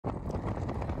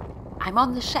I'm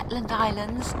on the Shetland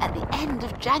Islands at the end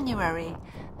of January.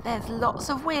 There's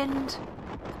lots of wind.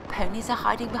 Ponies are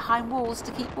hiding behind walls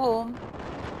to keep warm.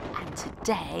 And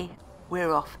today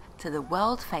we're off to the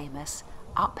world famous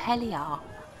Helly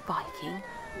Viking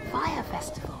Fire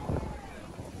Festival.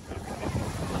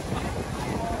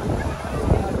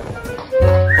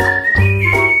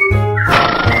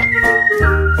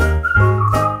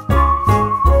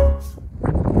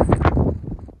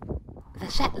 The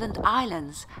Shetland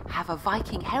Islands have a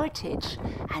Viking heritage,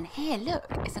 and here, look,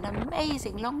 is an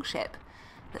amazing longship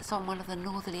that's on one of the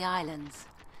northerly islands.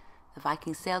 The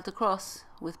Vikings sailed across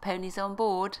with ponies on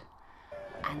board,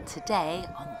 and today,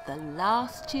 on the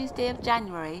last Tuesday of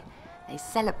January, they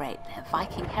celebrate their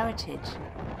Viking heritage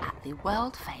at the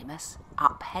world famous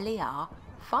Helly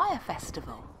Fire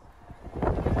Festival.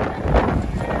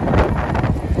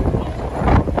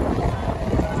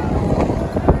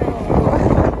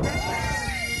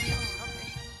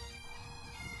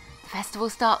 The festival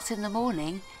starts in the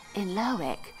morning in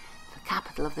Lerwick, the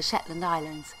capital of the Shetland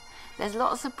Islands. There's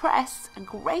lots of press and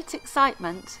great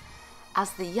excitement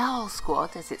as the Jarl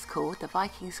squad, as it's called, the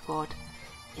Viking squad,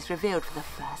 is revealed for the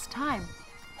first time.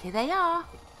 Here they are,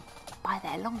 by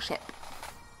their longship.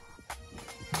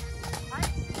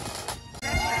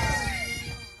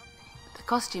 The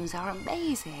costumes are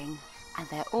amazing, and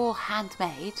they're all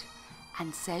handmade,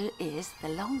 and so is the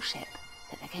longship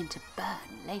that they're going to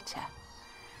burn later.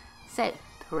 So,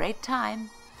 parade time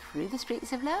through the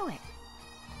streets of Lerwick.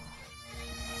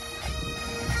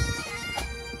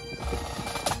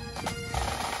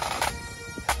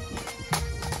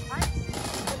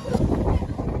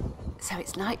 So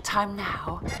it's night time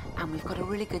now, and we've got a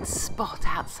really good spot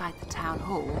outside the town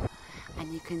hall,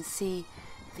 and you can see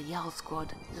the Jarl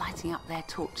squad lighting up their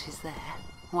torches there.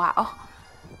 Wow!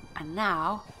 And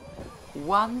now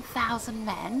 1,000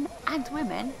 men and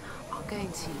women are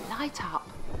going to light up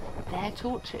their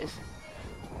torches.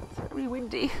 It's very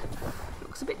windy,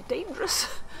 looks a bit dangerous,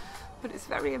 but it's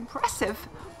very impressive.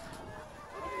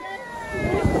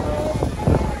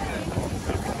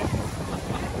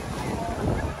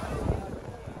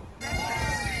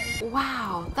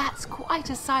 Wow, that's quite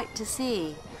a sight to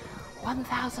see.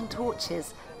 1,000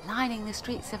 torches lining the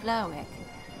streets of Lerwick.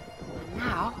 And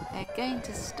now they're going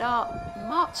to start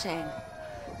marching.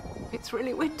 It's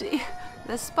really windy.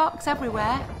 There's sparks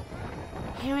everywhere.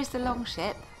 Here is the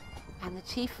longship and the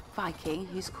chief Viking,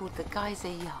 who's called the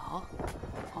Geyser Jarl,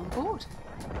 on board.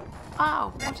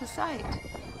 Wow, what a sight.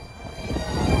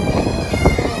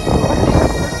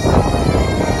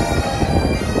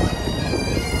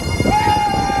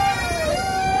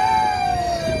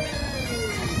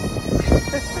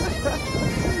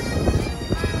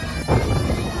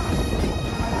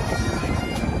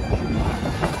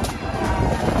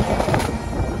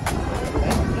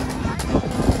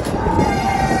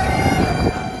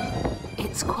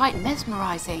 It's quite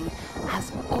mesmerising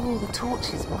as all the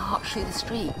torches march through the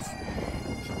streets.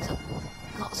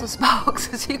 Lots of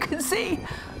sparks, as you can see,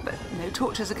 but no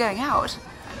torches are going out.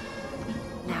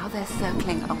 Now they're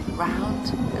circling around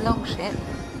the longship.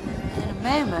 In a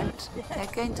moment, they're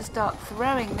going to start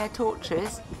throwing their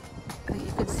torches, that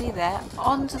you can see there,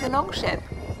 onto the longship,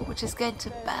 which is going to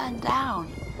burn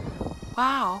down.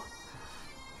 Wow,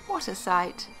 what a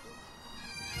sight.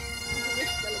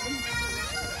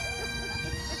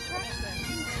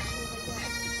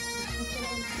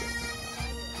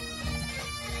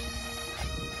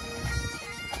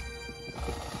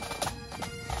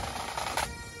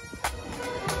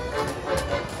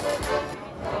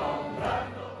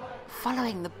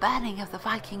 Following the burning of the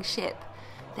Viking ship,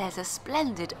 there's a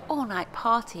splendid all-night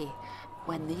party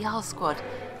when the Jarl squad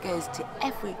goes to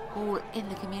every hall in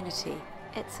the community.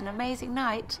 It's an amazing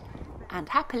night, and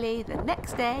happily the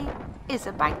next day is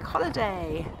a bank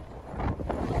holiday.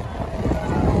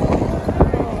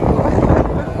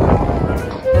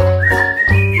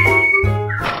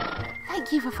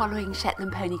 Thank you for following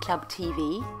Shetland Pony Club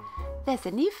TV. There's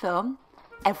a new film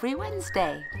every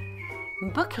Wednesday.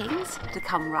 Bookings to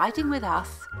come riding with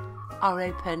us are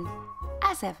open,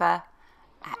 as ever,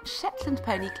 at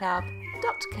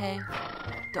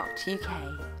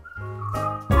shetlandponyclub.co.uk.